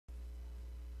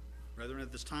Brethren,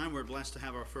 at this time we're blessed to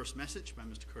have our first message by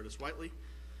Mr. Curtis Whiteley,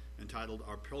 entitled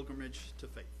Our Pilgrimage to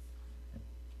Faith.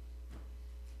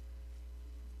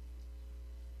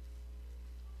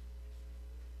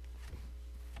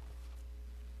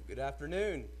 Good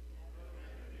afternoon.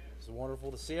 It's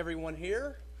wonderful to see everyone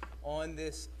here on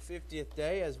this 50th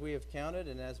day as we have counted,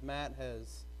 and as Matt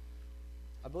has,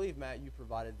 I believe, Matt, you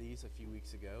provided these a few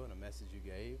weeks ago in a message you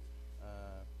gave.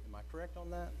 Am I correct on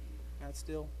that, Matt,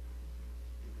 still?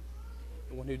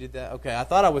 The one who did that? Okay, I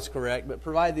thought I was correct, but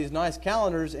provide these nice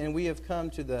calendars, and we have come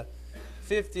to the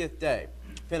 50th day,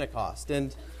 Pentecost.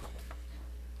 And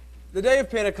the day of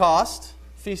Pentecost,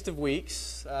 Feast of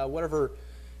Weeks, whatever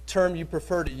term you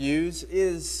prefer to use,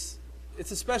 it's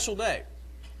a special day.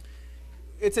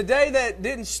 It's a day that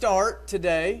didn't start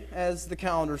today, as the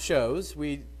calendar shows.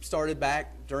 We started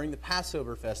back during the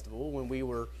Passover festival when we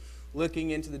were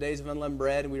looking into the days of unleavened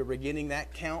bread, and we were beginning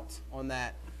that count on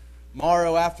that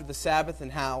morrow after the Sabbath,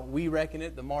 and how we reckon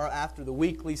it, the morrow after the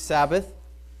weekly Sabbath.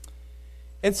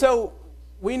 And so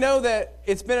we know that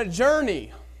it's been a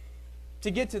journey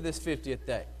to get to this 50th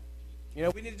day. You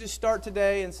know, we need to just start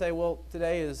today and say, well,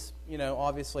 today is,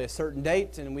 obviously a certain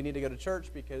date, and we need to go to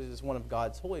church because it's one of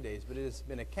God's holy days. But it has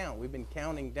been a count. We've been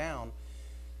counting down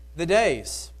the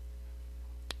days.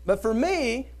 But for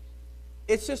me,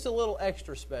 it's just a little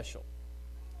extra special.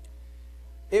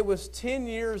 It was 10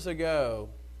 years ago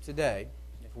today,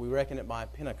 if we reckon it by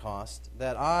Pentecost,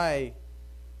 that I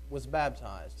was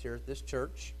baptized here at this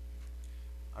church.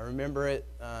 I remember it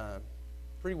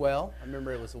pretty well. I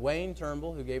remember it was Wayne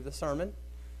Turnbull who gave the sermon,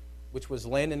 which is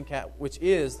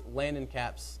Landon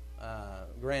Cap's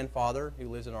grandfather, who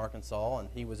lives in Arkansas, and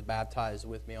he was baptized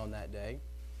with me on that day.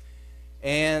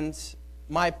 And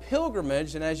my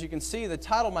pilgrimage, and as you can see, the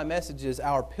title of my message is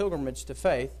Our Pilgrimage to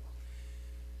Faith.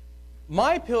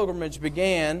 My pilgrimage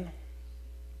began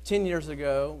 10 years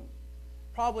ago,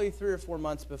 probably 3 or 4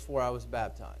 months before I was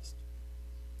baptized.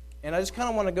 And I just kind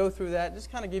of want to go through that,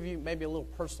 just kind of give you maybe a little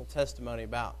personal testimony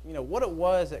about, what it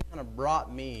was that kind of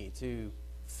brought me to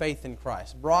faith in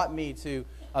Christ, brought me to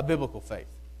a biblical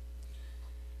faith.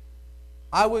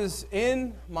 I was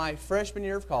in my freshman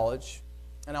year of college,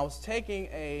 and I was taking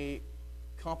a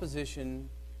composition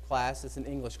class. It's an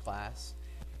English class.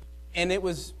 And it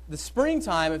was the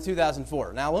springtime of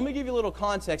 2004. Now, let me give you a little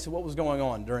context of what was going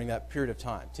on during that period of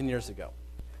time, 10 years ago.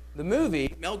 The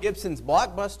movie, Mel Gibson's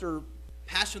blockbuster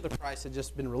Passion of the Christ, had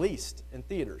just been released in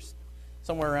theaters,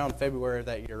 somewhere around February of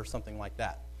that year or something like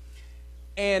that.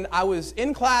 And I was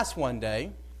in class one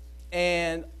day,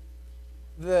 and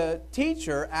the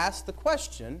teacher asked the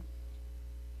question,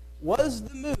 was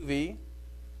the movie,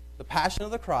 The Passion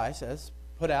of the Christ, as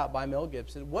put out by Mel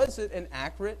Gibson, was it an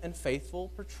accurate and faithful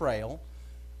portrayal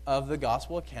of the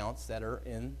gospel accounts that are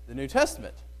in the New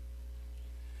Testament?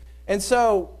 And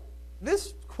so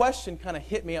this question kind of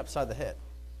hit me upside the head,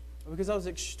 because I was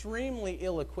extremely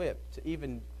ill-equipped to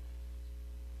even,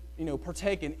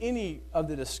 partake in any of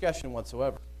the discussion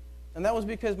whatsoever. And that was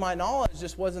because my knowledge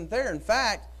just wasn't there. In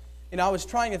fact, I was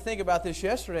trying to think about this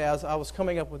yesterday as I was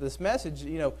coming up with this message.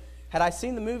 Had I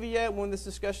seen the movie yet when this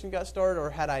discussion got started, or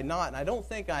had I not? And I don't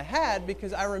think I had,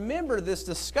 because I remember this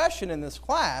discussion in this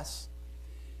class,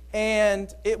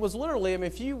 and it was literally,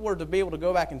 if you were to be able to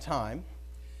go back in time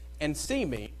and see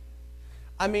me,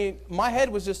 my head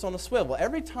was just on a swivel.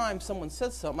 Every time someone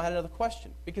said something, I had another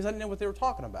question, because I didn't know what they were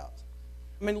talking about.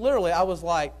 Literally, I was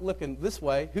like looking this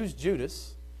way, who's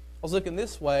Judas? I was looking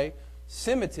this way,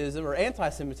 Semitism or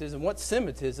anti-Semitism, what's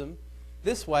Semitism?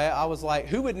 This way, I was like,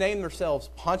 who would name themselves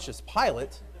Pontius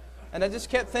Pilate? And I just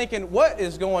kept thinking, what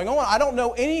is going on? I don't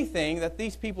know anything that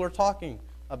these people are talking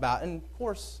about. And of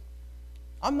course,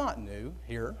 I'm not new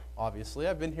here, obviously.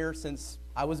 I've been here since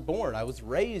I was born. I was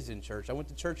raised in church. I went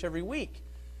to church every week.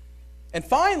 And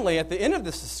finally, at the end of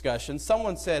this discussion,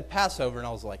 someone said Passover, and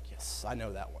I was like, yes, I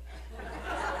know that one.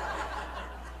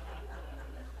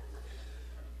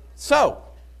 So,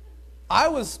 I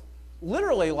was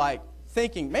literally like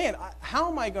thinking, man,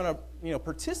 how am I going to,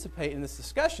 participate in this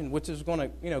discussion, which is going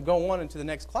to, go on into the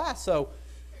next class? So,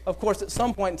 of course, at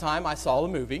some point in time, I saw the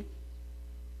movie,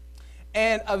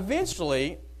 and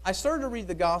eventually, I started to read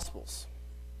the Gospels.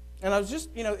 And I was just,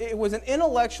 it was an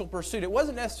intellectual pursuit. It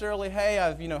wasn't necessarily, hey,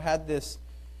 I've, had this,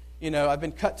 I've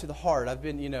been cut to the heart. I've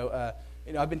been,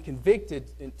 I've been convicted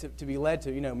to be led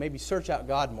to, maybe search out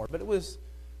God more. But it was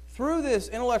through this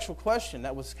intellectual question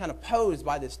that was kind of posed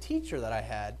by this teacher that I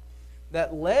had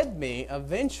that led me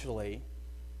eventually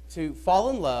to fall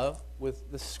in love with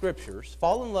the Scriptures,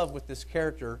 fall in love with this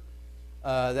character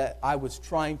that I was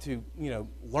trying to,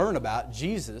 learn about,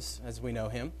 Jesus, as we know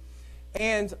him.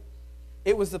 And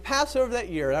it was the Passover that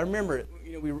year. And I remember it.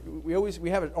 We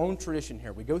have our own tradition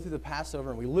here. We go through the Passover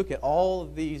and we look at all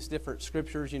of these different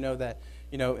scriptures.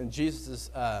 In Jesus'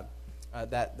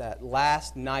 that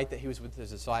last night that he was with his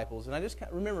disciples. And I just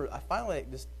remember, I finally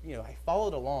I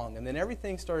followed along, and then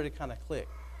everything started to kind of click.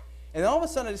 And then all of a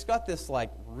sudden, I just got this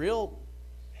real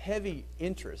heavy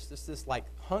interest, this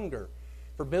hunger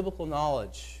for biblical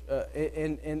knowledge.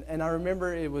 And I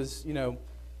remember it was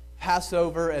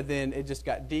Passover, and then it just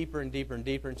got deeper and deeper and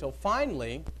deeper until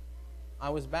finally I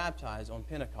was baptized on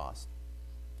Pentecost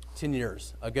 10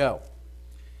 years ago.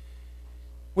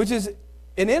 Which is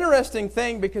an interesting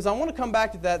thing, because I want to come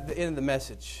back to that at the end of the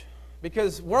message.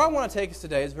 Because where I want to take us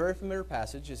today is a very familiar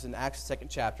passage. It's in Acts 2nd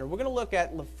chapter. We're going to look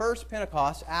at the first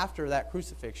Pentecost after that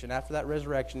crucifixion, after that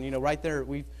resurrection. Right there,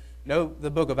 we know the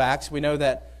book of Acts. We know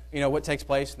that, what takes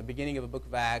place in the beginning of the book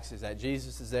of Acts is that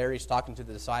Jesus is there. He's talking to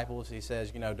the disciples. He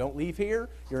says, don't leave here.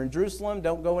 You're in Jerusalem.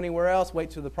 Don't go anywhere else.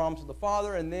 Wait till the promise of the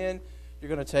Father, and then you're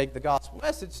going to take the gospel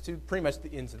message to pretty much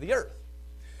the ends of the earth.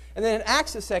 And then in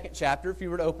Acts, the 2nd chapter, if you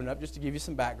were to open up, just to give you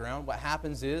some background, what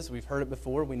happens is, we've heard it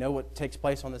before, we know what takes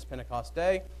place on this Pentecost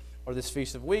day, or this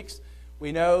Feast of Weeks.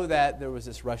 We know that there was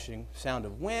this rushing sound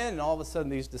of wind, and all of a sudden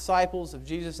these disciples of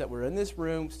Jesus that were in this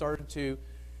room started to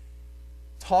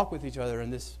talk with each other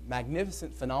in this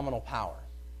magnificent, phenomenal power.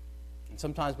 And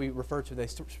sometimes we refer to, they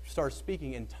start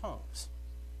speaking in tongues.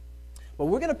 But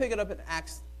we're going to pick it up in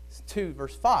Acts 2,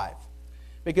 verse 5,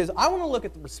 because I want to look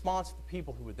at the response of the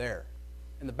people who were there,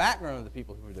 and the background of the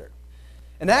people who were there.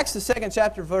 In Acts, the 2nd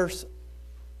chapter, verse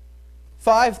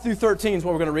 5 through 13 is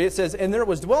what we're going to read. It says, "And there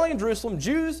was dwelling in Jerusalem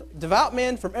Jews, devout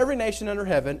men from every nation under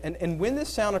heaven. And when this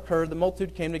sound occurred, the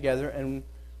multitude came together and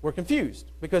were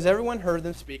confused, because everyone heard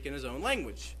them speak in his own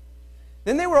language.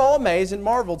 Then they were all amazed and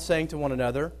marveled, saying to one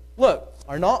another, 'Look,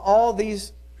 are not all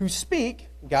these who speak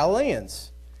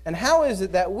Galileans? And how is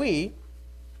it that we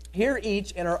hear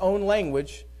each in our own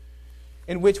language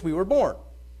in which we were born?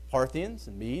 Parthians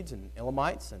and Medes and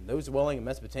Elamites and those dwelling in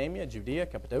Mesopotamia, Judea,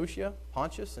 Cappadocia,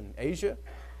 Pontus and Asia,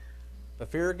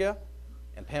 Phrygia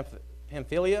and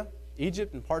Pamphylia,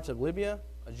 Egypt and parts of Libya,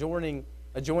 adjoining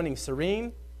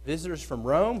Cyrene, visitors from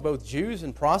Rome, both Jews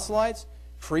and proselytes,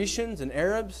 Cretians and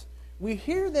Arabs. We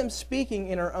hear them speaking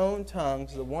in our own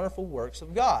tongues the wonderful works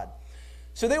of God.'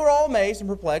 So they were all amazed and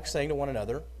perplexed, saying to one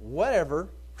another,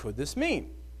 'Whatever could this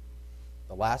mean?'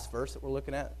 The last verse that we're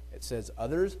looking at, it says,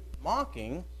 'Others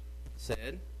mocking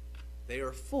said, they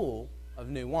are full of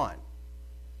new wine.'"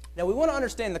 Now we want to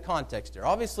understand the context here.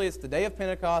 Obviously it's the day of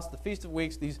Pentecost, the Feast of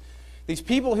Weeks. These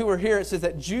people who were here, it says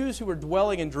that Jews who were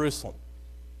dwelling in Jerusalem.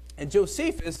 And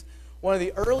Josephus, one of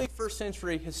the early first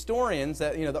century historians,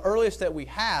 that the earliest that we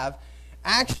have,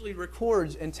 actually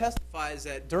records and testifies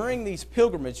that during these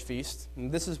pilgrimage feasts,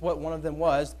 and this is what one of them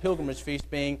was, the pilgrimage feast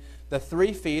being the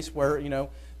 3 feasts where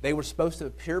they were supposed to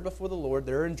appear before the Lord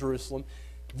there in Jerusalem.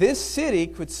 This city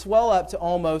could swell up to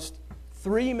almost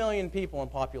 3 million people in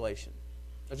population.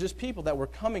 There's just people that were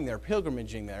coming there,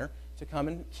 pilgrimaging there, to come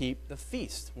and keep the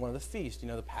feast, one of the feasts,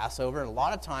 the Passover. And a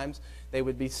lot of times they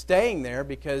would be staying there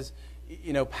because,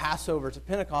 Passover to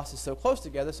Pentecost is so close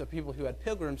together, so people who had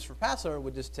pilgrims for Passover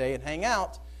would just stay and hang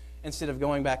out instead of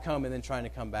going back home and then trying to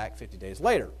come back 50 days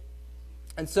later.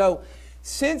 And so,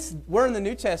 since we're in the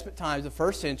New Testament times, the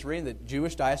first century, and the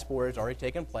Jewish diaspora has already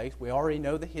taken place, we already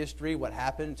know the history, what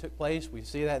happened and took place. We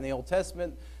see that in the Old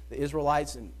Testament. The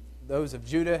Israelites and those of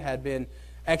Judah had been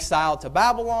exiled to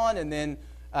Babylon, and then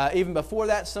even before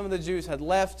that, some of the Jews had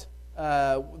left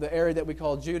the area that we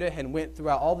call Judah and went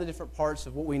throughout all the different parts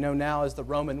of what we know now as the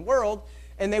Roman world,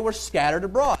 and they were scattered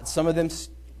abroad. Some of them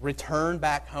returned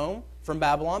back home from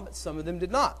Babylon, but some of them did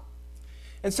not.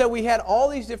 And so we had all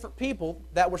these different people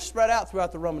that were spread out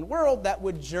throughout the Roman world that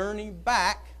would journey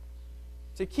back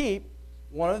to keep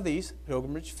one of these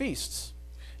pilgrimage feasts.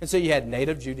 And so you had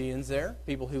native Judeans there,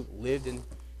 people who lived in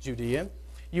Judea.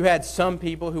 You had some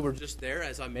people who were just there,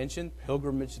 as I mentioned,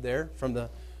 pilgrimage there from the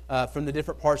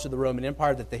different parts of the Roman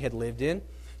Empire that they had lived in.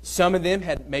 Some of them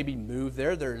had maybe moved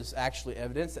there. There's actually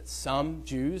evidence that some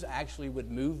Jews actually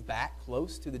would move back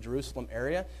close to the Jerusalem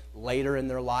area later in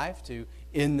their life to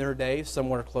end their days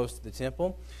somewhere close to the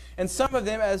temple. And some of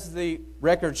them, as the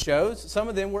record shows, some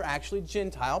of them were actually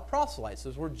Gentile proselytes.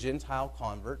 Those were Gentile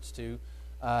converts to,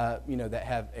 that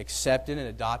have accepted and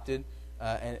adopted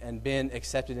and been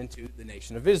accepted into the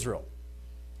nation of Israel.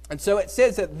 And so it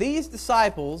says that these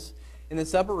disciples in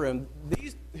this upper room,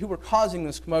 these who were causing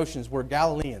these commotions were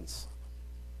Galileans.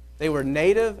 They were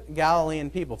native Galilean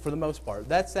people for the most part.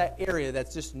 That's that area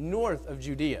that's just north of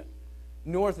Judea,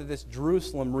 north of this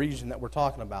Jerusalem region that we're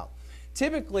talking about.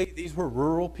 Typically, these were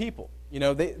rural people.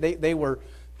 They were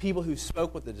people who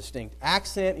spoke with a distinct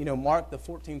accent. Mark, the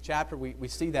 14th chapter, we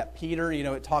see that Peter,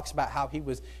 it talks about how he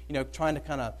was, trying to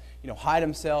kind of, hide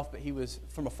himself, but he was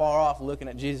from afar off looking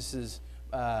at Jesus'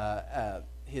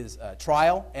 his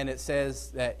trial, and it says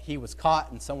that he was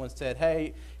caught, and someone said,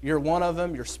 hey, you're one of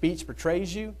them, your speech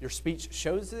betrays you, your speech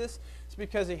shows this. It's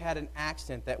because he had an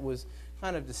accent that was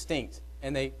kind of distinct,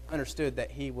 and they understood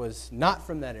that he was not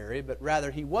from that area, but rather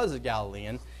he was a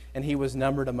Galilean, and he was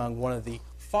numbered among one of the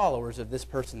followers of this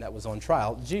person that was on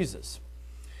trial, Jesus.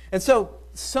 And so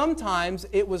sometimes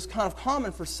it was kind of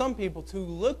common for some people to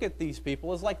look at these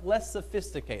people as like less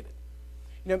sophisticated.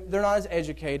 They're not as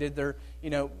educated. They're,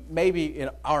 maybe in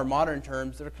our modern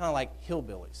terms, they're kind of like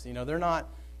hillbillies. They're not,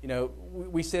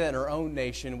 we say that in our own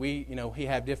nation. We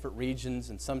have different regions,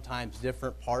 and sometimes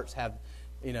different parts have,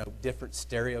 different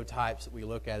stereotypes that we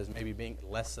look at as maybe being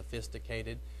less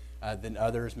sophisticated than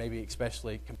others, maybe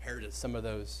especially compared to some of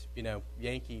those,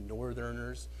 Yankee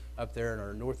Northerners up there in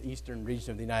our northeastern region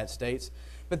of the United States.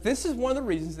 But this is one of the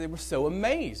reasons they were so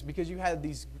amazed, because you had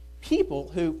these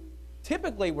people who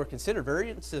typically were considered very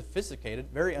unsophisticated,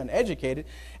 very uneducated,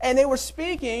 and they were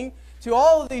speaking to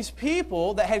all of these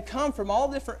people that had come from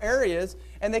all different areas,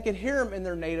 and they could hear them in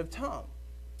their native tongue.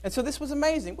 And so this was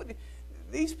amazing.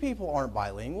 These people aren't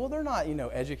bilingual. They're not,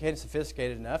 educated,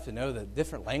 sophisticated enough to know the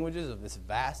different languages of this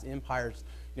vast empire,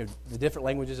 the different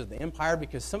languages of the empire,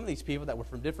 because some of these people that were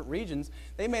from different regions,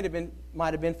 they might have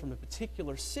been from a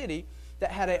particular city that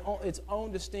had its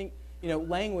own distinct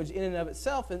language in and of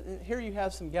itself. And here you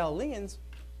have some Galileans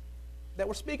that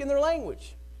were speaking their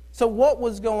language. So what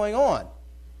was going on?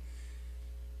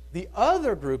 The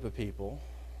other group of people,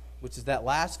 which is that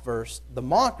last verse, the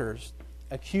mockers,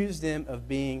 accused them of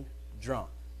being drunk,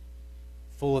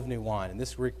 full of new wine. And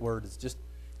this Greek word is just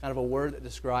kind of a word that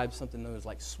describes something known as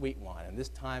like sweet wine. And this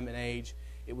time and age,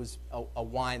 it was a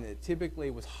wine that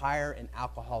typically was higher in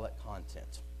alcoholic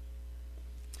content.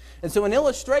 And so an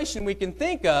illustration we can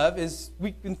think of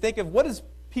what is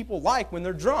people like when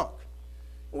they're drunk.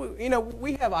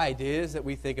 We have ideas that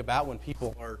we think about when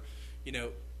people are,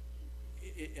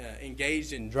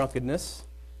 engaged in drunkenness,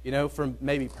 from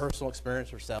maybe personal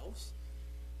experience ourselves.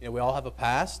 We all have a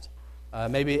past,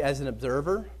 maybe as an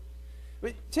observer.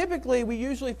 But typically, we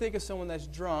usually think of someone that's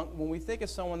drunk when we think of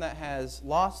someone that has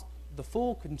lost the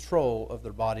full control of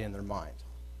their body and their mind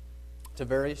to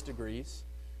various degrees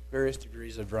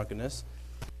of drunkenness.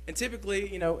 And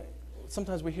typically,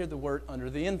 sometimes we hear the word under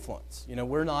the influence.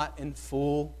 We're not in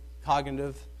full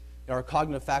our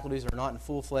cognitive faculties are not in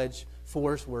full-fledged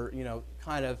force. We're,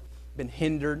 kind of been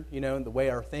hindered, in the way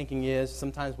our thinking is.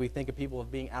 Sometimes we think of people as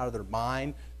being out of their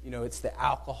mind. It's the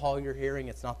alcohol you're hearing,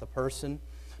 it's not the person.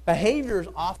 Behaviors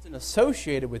often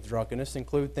associated with drunkenness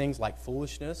include things like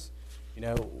foolishness.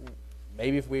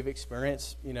 Maybe if we've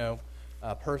experienced,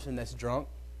 a person that's drunk,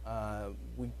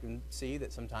 we can see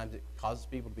that sometimes it causes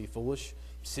people to be foolish,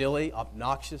 silly,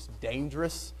 obnoxious,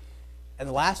 dangerous. And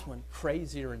the last one,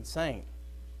 crazy or insane.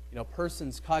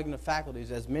 Person's cognitive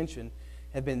faculties, as mentioned,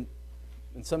 have been,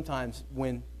 and sometimes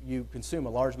when you consume a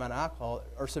large amount of alcohol,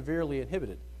 are severely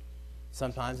inhibited.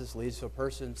 Sometimes this leads to a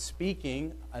person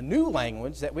speaking a new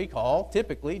language that we call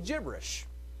typically gibberish.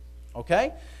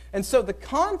 Okay? And so the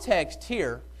context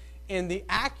here in the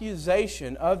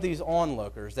accusation of these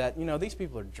onlookers that, these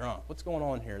people are drunk. What's going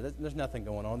on here? There's nothing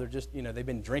going on. They're just, they've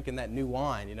been drinking that new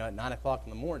wine, at 9 o'clock in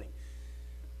the morning.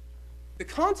 The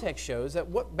context shows that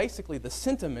what basically the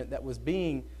sentiment that was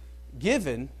being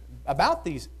given about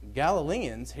these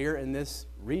Galileans here in this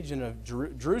region of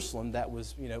Jerusalem that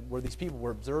was, where these people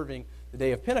were observing the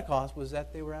day of Pentecost was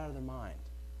that they were out of their mind.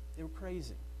 They were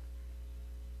crazy.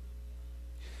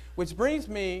 Which brings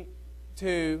me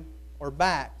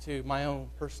back to my own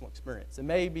personal experience. And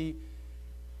maybe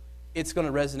it's going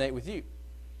to resonate with you.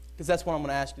 Because that's what I'm going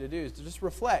to ask you to do, is to just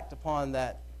reflect upon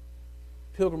that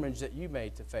pilgrimage that you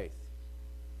made to faith.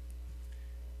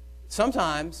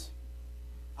 Sometimes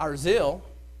our zeal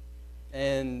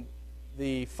and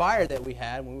the fire that we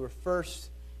had when we were first,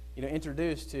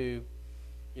 introduced to,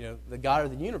 the God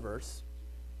of the universe,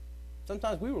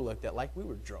 sometimes we were looked at like we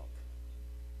were drunk.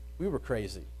 We were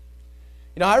crazy.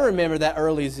 I remember that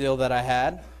early zeal that I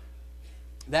had,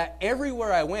 that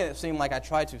everywhere I went, it seemed like I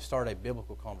tried to start a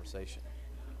biblical conversation.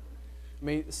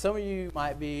 Some of you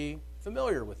might be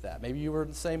familiar with that. Maybe you were in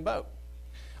the same boat.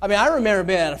 I remember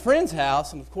being at a friend's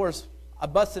house, and of course, I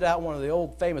busted out one of the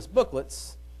old famous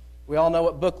booklets. We all know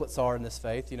what booklets are in this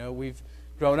faith. We've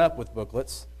grown up with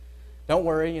booklets. Don't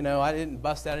worry, I didn't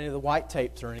bust out any of the white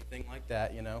tapes or anything like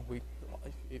that.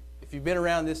 If you've been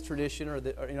around this tradition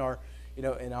or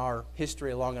in our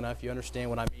history long enough, you understand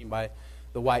what I mean by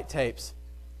the white tapes.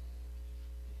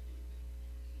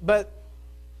 But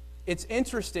it's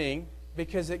interesting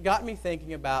because it got me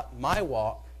thinking about my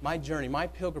walk, my journey, my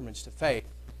pilgrimage to faith.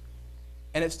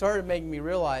 And it started making me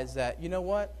realize that, you know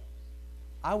what?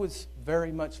 I was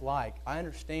very much like, I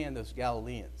understand those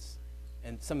Galileans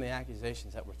and some of the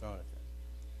accusations that were thrown at them.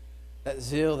 That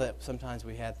zeal that sometimes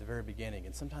we had at the very beginning.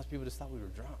 And sometimes people just thought we were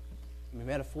drunk. I mean,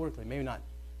 metaphorically, maybe not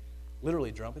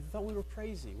literally drunk, but they thought we were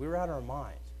crazy. We were out of our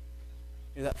mind.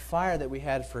 You know, that fire that we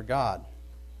had for God.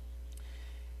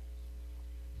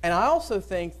 And I also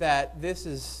think that this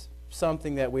is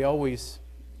something that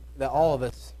that all of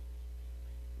us,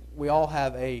 we all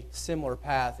have a similar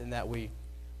path in that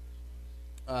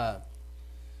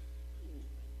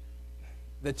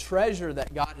the treasure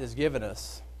that God has given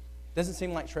us doesn't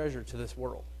seem like treasure to this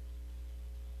world.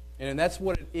 And that's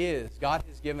what it is. God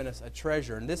has given us a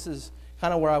treasure. And this is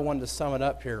kind of where I wanted to sum it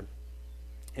up here.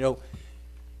 You know,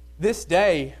 this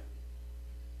day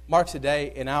marks a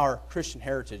day in our Christian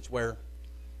heritage where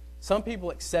some people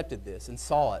accepted this and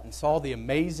saw the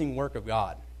amazing work of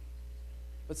God.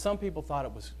 But some people thought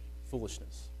it was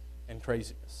foolishness and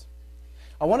craziness.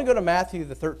 I want to go to Matthew,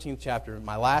 the 13th chapter,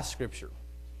 my last scripture.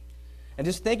 And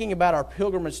just thinking about our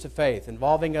pilgrimage to faith,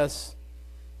 involving us,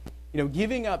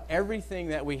 giving up everything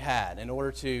that we had in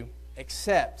order to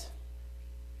accept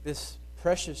this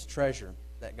precious treasure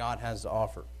that God has to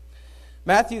offer.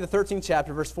 Matthew, the 13th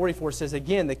chapter, verse 44 says,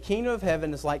 "Again, the kingdom of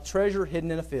heaven is like treasure hidden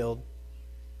in a field,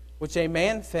 which a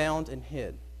man found and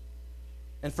hid.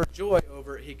 And for joy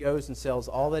over it, he goes and sells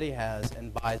all that he has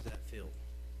and buys that field."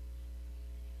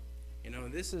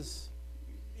 This is,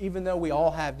 even though we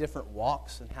all have different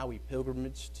walks and how we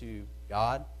pilgrimage to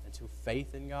God and to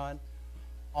faith in God,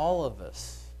 all of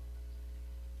us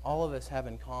have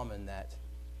in common that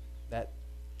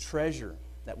treasure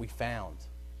that we found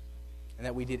and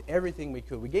that we did everything we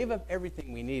could. We gave up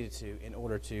everything we needed to in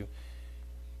order to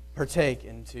partake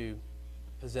and to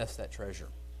possess that treasure.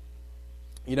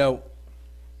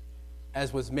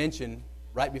 As was mentioned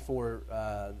right before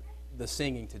the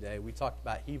singing today, we talked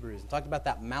about Hebrews and talked about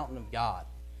that mountain of God.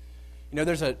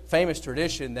 There's a famous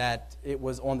tradition that it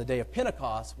was on the day of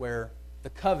Pentecost where the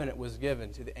covenant was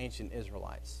given to the ancient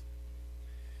Israelites.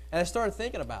 And I started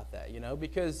thinking about that,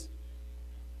 because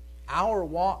our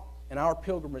walk and our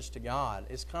pilgrimage to God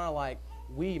is kind of like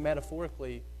we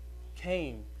metaphorically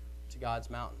came to God's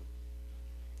mountain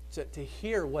to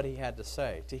hear what He had to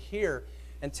say, to hear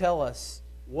and tell us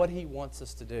what He wants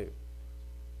us to do.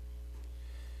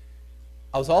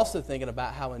 I was also thinking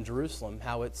about how in Jerusalem,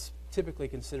 how it's typically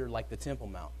considered like the Temple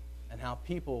Mount, and how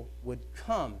people would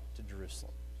come to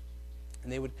Jerusalem.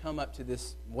 And they would come up to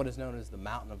this, what is known as the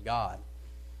mountain of God,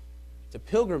 to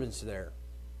pilgrimage there,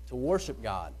 to worship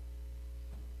God.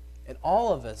 And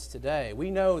all of us today, we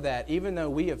know that even though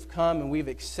we have come and we've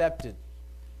accepted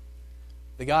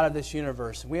the God of this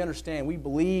universe, and we understand, we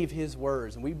believe His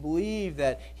words, and we believe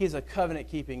that He's a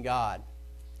covenant-keeping God,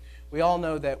 we all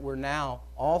know that we're now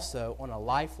also on a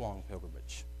lifelong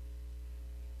pilgrimage.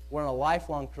 We're on a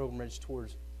lifelong pilgrimage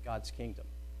towards God's kingdom.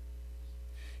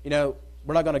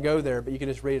 We're not going to go there, but you can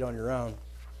just read it on your own.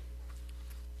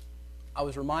 I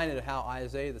was reminded of how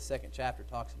Isaiah, the 2nd chapter,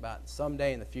 talks about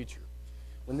someday in the future,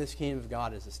 when this kingdom of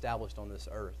God is established on this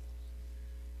earth.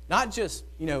 Not just,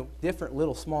 different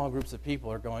little small groups of people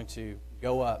are going to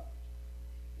go up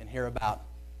and hear about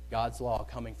God's law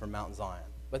coming from Mount Zion,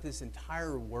 but this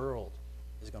entire world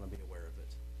is going to be aware of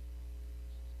it.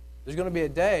 There's going to be a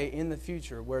day in the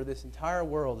future where this entire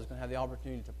world is going to have the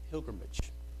opportunity to pilgrimage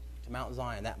to Mount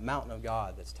Zion, that mountain of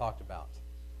God that's talked about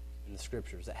in the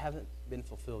Scriptures that haven't been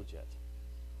fulfilled yet.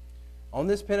 On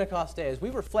this Pentecost day, as we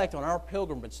reflect on our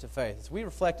pilgrimage to faith, as we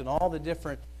reflect on all the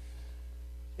different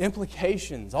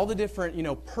implications, all the different,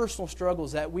 personal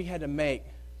struggles that we had to make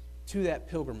to that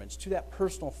pilgrimage, to that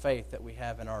personal faith that we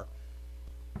have in our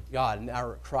God and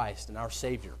our Christ and our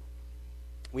Savior,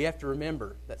 we have to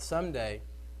remember that someday,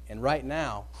 and right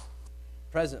now,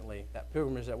 presently, that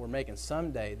pilgrimage that we're making,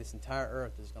 someday this entire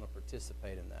earth is going to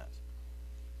participate in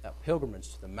that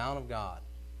pilgrimage to the Mount of God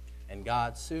and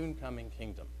God's soon coming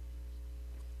kingdom.